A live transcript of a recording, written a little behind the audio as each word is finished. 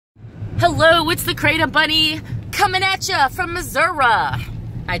Hello, it's the Kratom Bunny coming at ya from Missouri.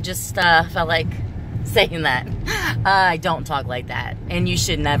 I just felt like saying that. I don't talk like that, and you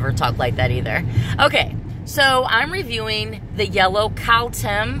should never talk like that either. Okay, so I'm reviewing the yellow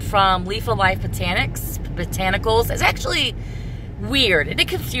KAL-TIM from Leaf of Life Botanicals. It's actually weird, and it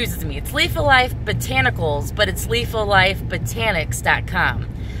confuses me. It's Leaf of Life Botanicals, but it's leafoflifebotanics.com.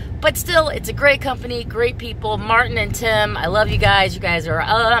 But still, it's a great company, great people. Martin and Tim, I love you guys. You guys are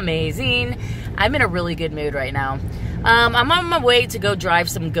amazing. I'm in a really good mood right now. I'm on my way to go drive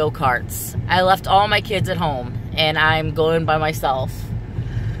some go-karts. I left all my kids at home, and I'm going by myself.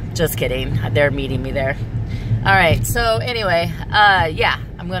 Just kidding. They're meeting me there. All right, so anyway, yeah,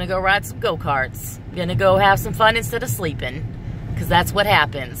 I'm going to go ride some go-karts. I'm going to go have some fun instead of sleeping, because that's what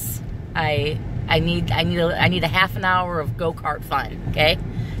happens. I need a half an hour of go-kart fun, okay?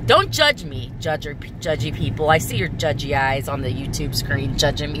 Don't judge me, judgy people. I see your judgy eyes on the YouTube screen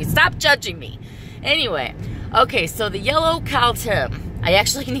judging me. Stop judging me. Anyway, okay, so the yellow KAL-TIM. I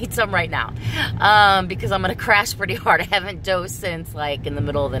actually need some right now because I'm going to crash pretty hard. I haven't dosed since like in the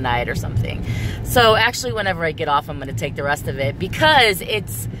middle of the night or something. So actually whenever I get off, I'm going to take the rest of it because it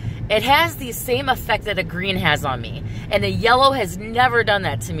has the same effect that a green has on me. And a yellow has never done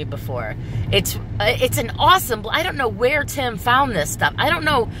that to me before. It's an awesome, I don't know where Tim found this stuff. I don't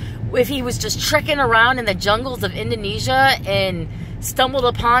know if he was just trekking around in the jungles of Indonesia and stumbled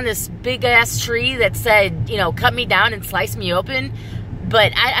upon this big ass tree that said, you know, cut me down and slice me open.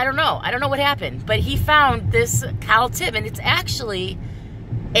 But I don't know. I don't know what happened. But he found this KAL-TIM, and it's actually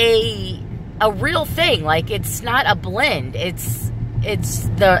a real thing. Like, it's not a blend. It's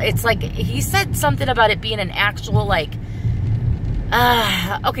like, he said something about it being an actual, like,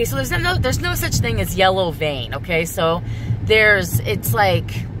 okay, so there's no such thing as yellow vein, okay? So it's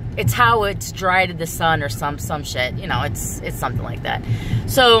how it's dried in the sun or some shit, you know, it's something like that.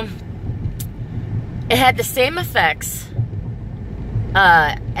 So it had the same effects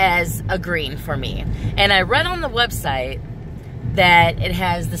as a green for me. And I read on the website that it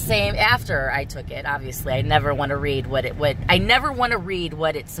has the same after I took it. Obviously, I never want to read what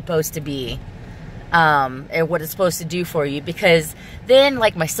it's supposed to be, and what it's supposed to do for you, because then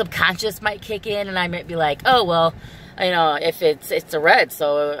like my subconscious might kick in, and I might be like, oh well, you know, if it's a red,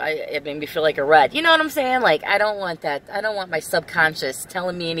 so it made me feel like a red. You know what I'm saying? Like, I don't want that. I don't want my subconscious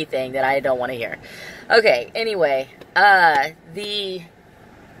telling me anything that I don't want to hear. Okay. Anyway, the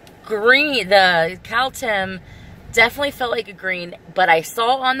KAL-TIM definitely felt like a green, but I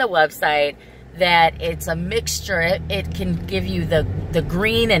saw on the website that it's a mixture. It can give you the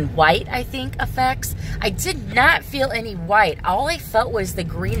green and white, I think, effects. I did not feel any white. All I felt was the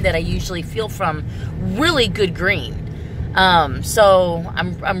green that I usually feel from really good green. So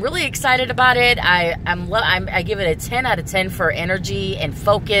I'm really excited about it. I give it a 10 out of 10 for energy and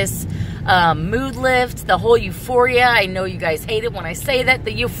focus, mood lift, the whole euphoria. I know you guys hate it when I say that.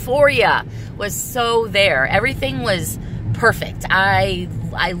 The euphoria was so there. Everything was perfect. I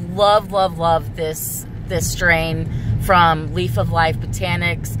love this strain from Leaf of Life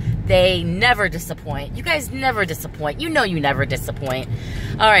Botanics. They never disappoint. You guys never disappoint. You know you never disappoint.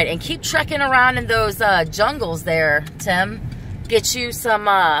 All right, and keep trekking around in those jungles there, Tim. Get you some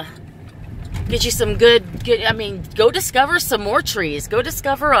good. I mean, go discover some more trees. Go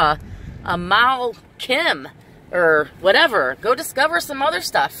discover a Mal-Kim or whatever. Go discover some other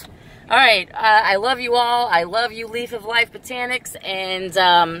stuff. All right, I love you all. I love you, Leaf of Life Botanics, and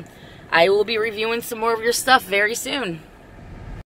I will be reviewing some more of your stuff very soon.